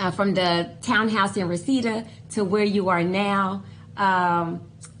 from the townhouse in Reseda to where you are now,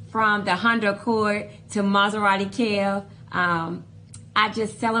 from the Honda Accord to Maserati Kev. I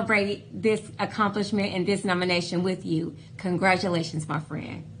just celebrate this accomplishment and this nomination with you. Congratulations, my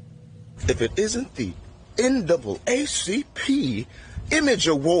friend. If it isn't the NAACP Image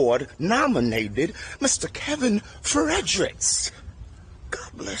Award nominated Mr. Kevin Fredericks.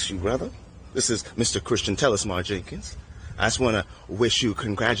 God bless you, brother. This is Mr. Christian Telesmar Jenkins. I just want to wish you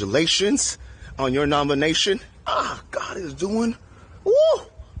congratulations on your nomination. God is doing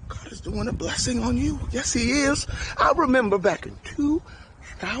a blessing on you. Yes, he is. I remember back in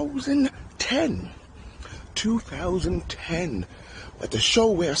 2010 at the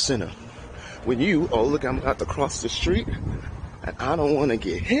Showwear Center, when you, look, I'm about to cross the street, and I don't want to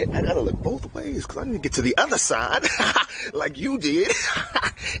get hit. I got to look both ways, because I need to get to the other side, like you did,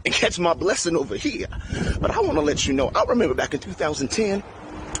 and catch my blessing over here. But I want to let you know, I remember back in 2010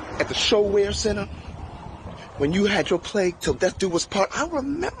 at the Showwear Center, when you had your play Till Death Do Us Part. I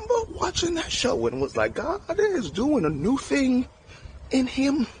remember watching that show and was like, God is doing a new thing in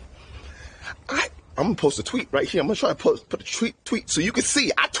him. I'm going to post a tweet right here. I'm going to try to put a tweet so you can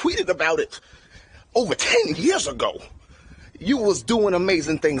see. I tweeted about it over 10 years ago. you was doing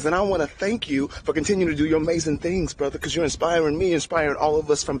amazing things, and I want to thank you for continuing to do your amazing things, brother, because you're inspiring me, inspiring all of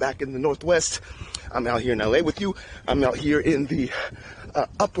us from back in the Northwest. I'm out here in LA with you. I'm out here in the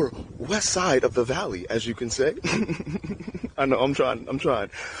upper west side of the valley, as you can say. I know, I'm trying. I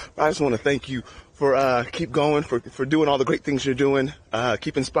just want to thank you for keep going, for doing all the great things you're doing.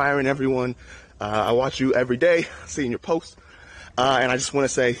 Keep inspiring everyone. I watch you every day, seeing your posts. And I just want to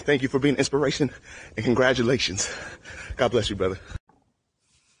say thank you for being an inspiration and congratulations. God bless you, brother.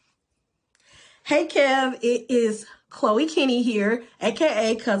 Hey, Kev, it is Chloe Kenny here,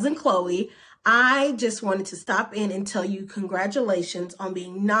 aka Cousin Chloe. I just wanted to stop in and tell you congratulations on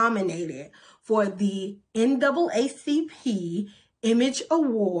being nominated for the NAACP Image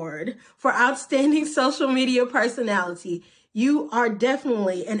Award for Outstanding Social Media Personality. You are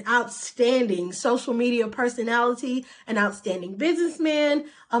definitely an outstanding social media personality, an outstanding businessman,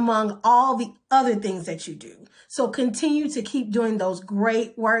 among all the other things that you do. So continue to keep doing those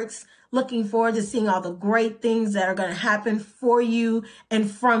great works. Looking forward to seeing all the great things that are going to happen for you and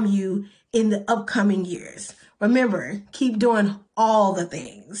from you in the upcoming years. Remember, keep doing all the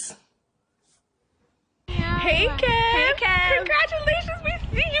things. Hey, Kev. Hey, Kev. Congratulations. We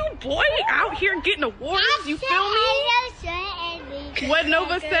see you, boy, out here getting awards. You feel me? What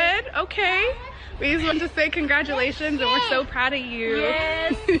Nova said? Okay. We just want to say congratulations, and we're so proud of you.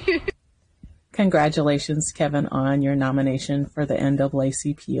 Yes. Congratulations, Kevin, on your nomination for the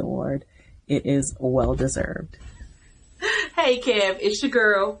NAACP award. It is well deserved. Hey, Kev, it's your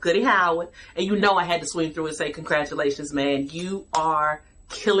girl, Goody Howard. And you know I had to swing through and say congratulations, man. You are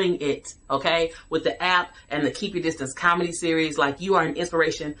killing it, okay? With the app and the Keep Your Distance comedy series, like, you are an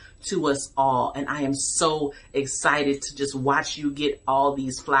inspiration to us all. And I am so excited to just watch you get all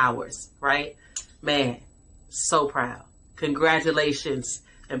these flowers, right? Man, so proud. Congratulations,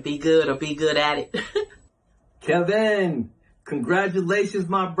 and be good or be good at it. Kevin, congratulations,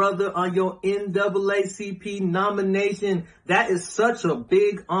 my brother, on your NAACP nomination. That is such a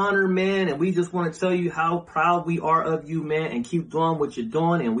big honor, man, and we just want to tell you how proud we are of you, man, and keep doing what you're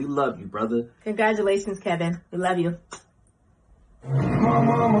doing, and we love you, brother. Congratulations, Kevin. We love you. My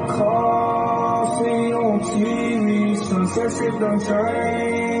mama called, see you on TV, sunset shit done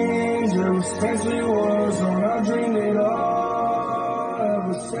changed. Ever since we was on, I dreamed it all.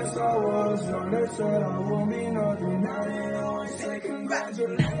 Ever since I was young, they said I won't be nothing. Now they always say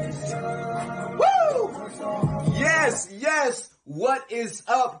congratulations. Woo! Yes. What is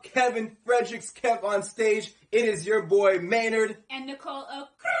up, Kevin Fredericks, Kev on Stage? It is your boy Maynard and Nicole Oak.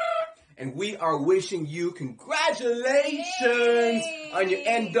 And we are wishing you congratulations on your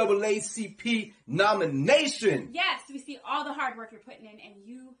NAACP nomination. Yes, we see all the hard work you're putting in, and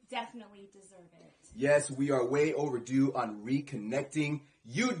you definitely deserve it. Yes, we are way overdue on reconnecting.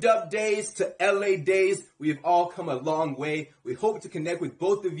 UW days to LA days. We have all come a long way. We hope to connect with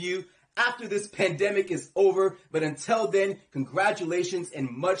both of you after this pandemic is over. But until then, congratulations and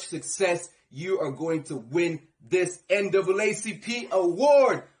much success. You are going to win this NAACP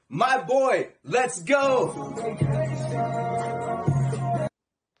award. My boy, let's go.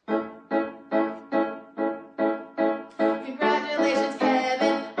 Congratulations,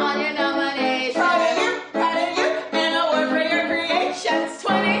 Kevin, on your nomination. Proud of you, and a award for your creations.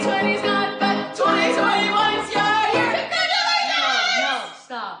 2020's gone, but 2021's your year. Congratulations! No,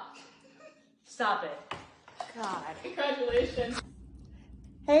 stop. Stop it. God. Congratulations.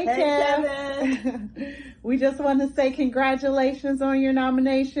 Hey, Kevin. We just want to say congratulations on your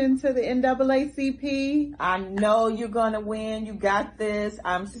nomination to the NAACP. I know you're going to win. You got this.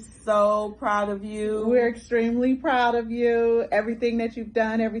 I'm so proud of you. We're extremely proud of you. Everything that you've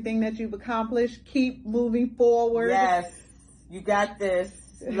done, everything that you've accomplished. Keep moving forward. Yes, you got this.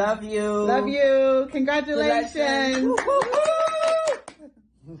 Love you. Love you. Congratulations.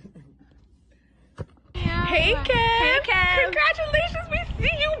 Hey, Kev. Hey, Kev. Congratulations. We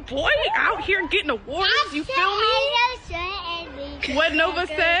see you, boy, out here getting awards. You feel me? What Nova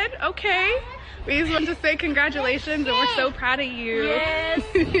said? Okay. We just want to say congratulations, and we're so proud of you. Yes.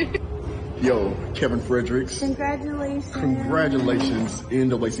 Yo, Kevin Fredericks. Congratulations. Congratulations,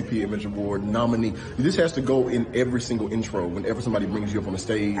 NAACP Image Award nominee. This has to go in every single intro whenever somebody brings you up on the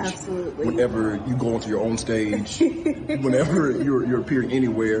stage. Absolutely. Whenever you go onto your own stage. Whenever you're appearing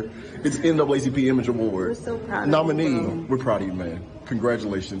anywhere. It's NAACP Image Award. We're so proud nominee. of you, we're proud of you, man.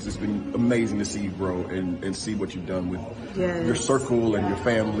 Congratulations. It's been amazing to see you, bro, and see what you've done with your circle and your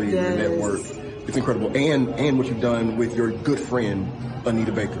family and your network. It's incredible. And what you've done with your good friend,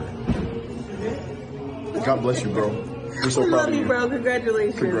 Anita Baker. God bless you, bro. We're so proud of you. We love you, bro.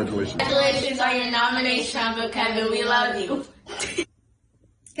 Congratulations. Congratulations. Congratulations on your nomination, but Kevin, we love you.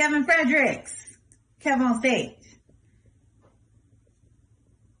 Kevin Fredericks, Kev on Stage.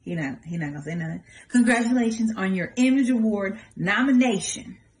 He not gonna say nothing. Congratulations on your Image Award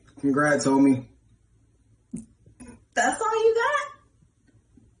nomination. Congrats, homie. That's all you got?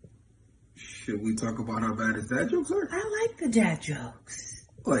 Should we talk about how bad his dad jokes are? I like the dad jokes.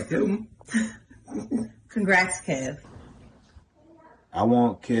 Like him. Congrats, Kev. I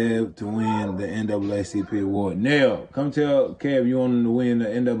want Kev to win the NAACP award. Nell, come tell Kev you want him to win the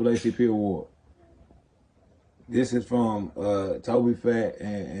NAACP award. This is from Toby Fat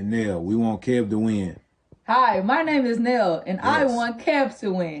and Nell. We want Kev to win. Hi, my name is Nell, and I Yes. want Kev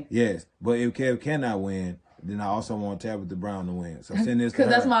to win. Yes, but if Kev cannot win, then I also want Tabitha Brown to win. So send this to her. Because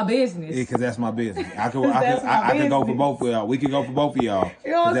that's my business. Yeah, because that's my business. I could That's my I could go for business. both of y'all. We could go for both of y'all.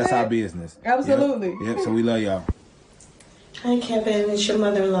 You know what 'cause I'm that's saying? our business. Absolutely. Yep, so we love y'all. Hi, Kevin. It's your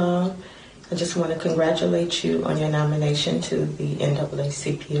mother-in-law. I just want to congratulate you on your nomination to the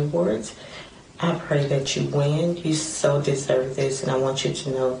NAACP Awards. I pray that you win. You so deserve this, and I want you to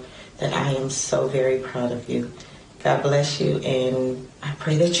know that I am so very proud of you. God bless you, and I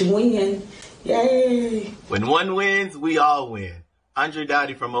pray that you win. Yay! When one wins, we all win. Andre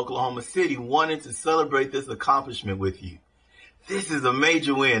Dowdy from Oklahoma City wanted to celebrate this accomplishment with you. This is a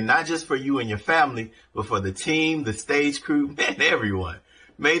major win, not just for you and your family, but for the team, the stage crew, and everyone.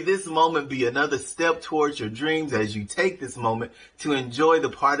 May this moment be another step towards your dreams as you take this moment to enjoy the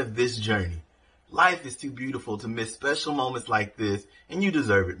part of this journey. Life is too beautiful to miss special moments like this, and you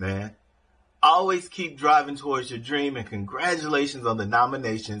deserve it, man. Always keep driving towards your dream, and congratulations on the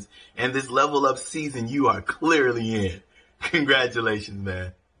nominations and this level up season you are clearly in. Congratulations,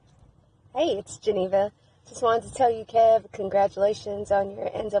 man. Hey, it's Geneva. Just wanted to tell you, Kev, congratulations on your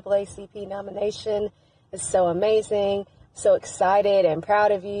NAACP nomination. It's so amazing. So excited and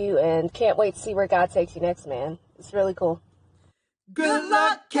proud of you, and can't wait to see where God takes you next, man. It's really cool. Good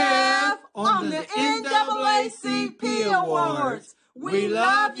luck, Kev, on the NAACP Awards. We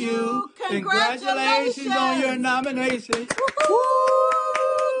love you. Congratulations on your nomination.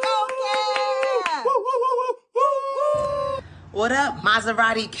 What up,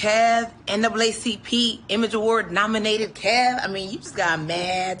 Maserati Kev, NAACP Image Award nominated Kev? I mean, you just got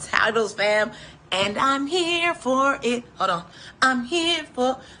mad titles, fam. And I'm here for it. Hold on. I'm here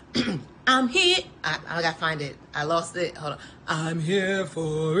for... I'm here... I gotta find it. I lost it. Hold on. I'm here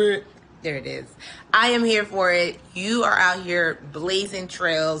for it. There it is. I am here for it. You are out here blazing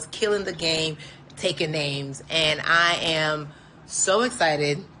trails, killing the game, taking names. And I am so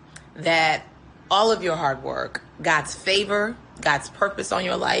excited that all of your hard work, God's favor, God's purpose on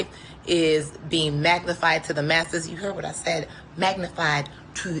your life is being magnified to the masses. You heard what I said, magnified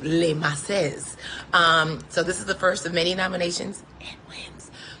to les masses. So this is the first of many nominations and wins.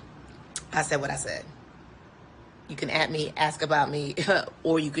 I said what I said. You can at me, ask about me,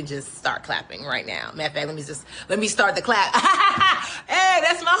 or you can just start clapping right now. Matter of fact, let me start the clap. Hey,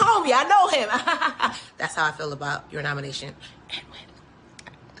 that's my homie. I know him. That's how I feel about your nomination and win.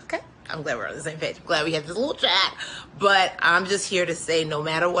 Okay? I'm glad we're on the same page. I'm glad we had this little chat. But I'm just here to say, no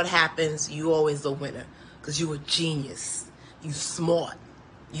matter what happens, you always the winner. Because you a genius. You smart.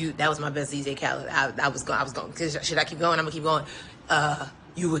 That was my best DJ Khaled. I was going. Should I keep going? I'm going to keep going.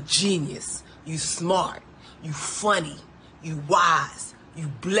 You a genius. You smart. You funny, you wise, you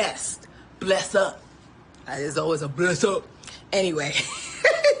blessed. Bless up. There's always a bless up. Anyway,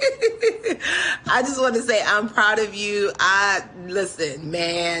 I just want to say I'm proud of you. Listen,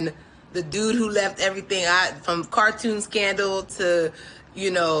 man, the dude who left everything, from cartoon scandal to,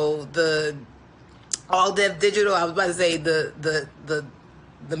 the All Deaf Digital. I was about to say the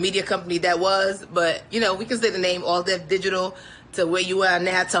media company that was, but we can say the name All Deaf Digital. To where you are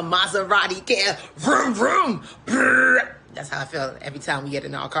now, to Maserati, vroom, vroom, brrr. That's how I feel every time we get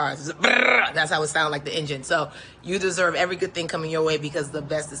in our cars. That's how it sounds like the engine. So you deserve every good thing coming your way because the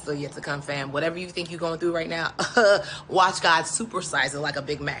best is still yet to come, fam. Whatever you think you're going through right now, watch God supersize it like a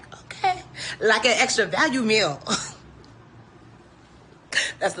Big Mac, okay? Like an extra value meal.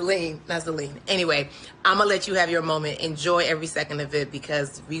 That's the lean. That's the lean. Anyway, I'm going to let you have your moment. Enjoy every second of it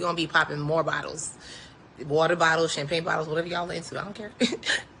because we're going to be popping more bottles. Water bottles, champagne bottles, whatever y'all into. I don't care.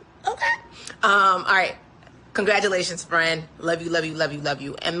 Okay. All right. Congratulations, friend. Love you, love you, love you, love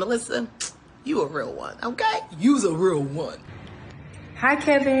you. And Melissa, you a real one, okay? You's a real one. Hi,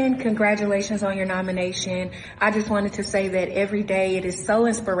 Kevin. Congratulations on your nomination. I just wanted to say that every day it is so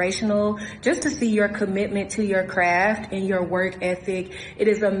inspirational just to see your commitment to your craft and your work ethic. It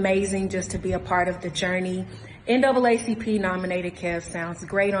is amazing just to be a part of the journey. NAACP nominated Kev sounds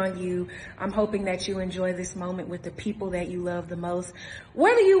great on you. I'm hoping that you enjoy this moment with the people that you love the most.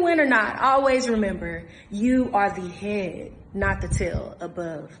 Whether you win or not, always remember, you are the head, not the tail,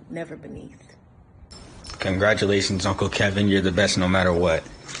 above, never beneath. Congratulations, Uncle Kevin. You're the best no matter what.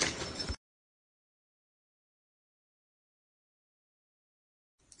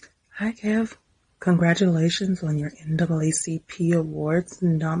 Hi, Kev. Congratulations on your NAACP Awards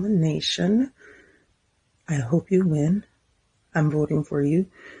nomination. I hope you win. I'm voting for you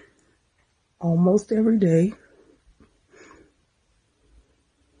almost every day.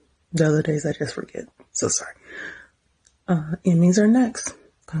 The other days I just forget. So sorry. Emmys are next.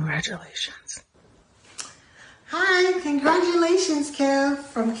 Congratulations. Hi, congratulations, Kev.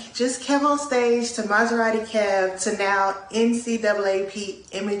 From just Kev on Stage to Maserati Kev to now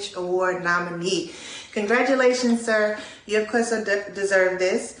NAACP Image Award nominee. Congratulations, sir. You of course deserve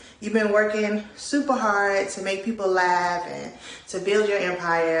this. You've been working super hard to make people laugh and to build your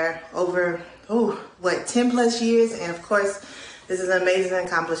empire over, 10 plus years. And of course, this is an amazing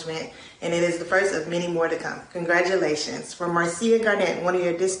accomplishment. And it is the first of many more to come. Congratulations. From Marcia Garnett, one of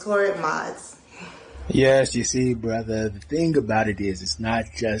your Discord mods. Yes, you see, brother, the thing about it is it's not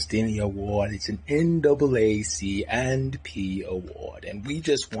just any award, it's an NAACP award, and we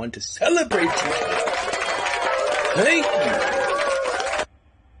just want to celebrate you. Thank you.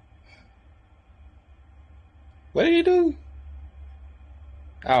 What did you do?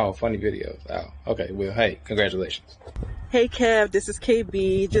 Oh, funny videos. Oh, okay, well, hey, congratulations. Hey Kev, this is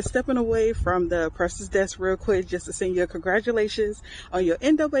KB. Just stepping away from the press's desk real quick just to send you congratulations on your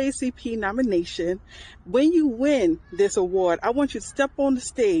NAACP nomination. When you win this award, I want you to step on the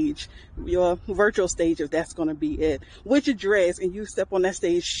stage, your virtual stage if that's going to be it, with your dress, and you step on that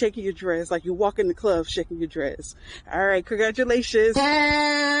stage shaking your dress like you walk in the club shaking your dress. All right, congratulations.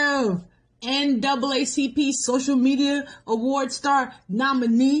 Kev, NAACP Social Media Award Star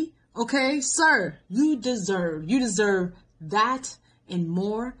nominee. Okay, sir, you deserve that and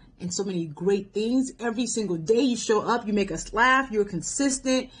more and so many great things. Every single day you show up, you make us laugh, you're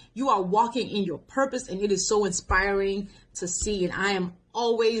consistent, you are walking in your purpose, and it is so inspiring to see. And I am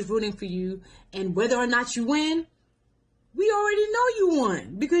always rooting for you. And whether or not you win, we already know you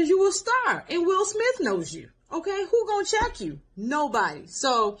won because you a star and Will Smith knows you. Okay, who gonna check you? Nobody.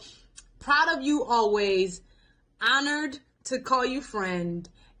 So proud of you always, honored to call you friend.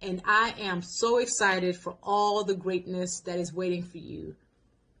 And I am so excited for all the greatness that is waiting for you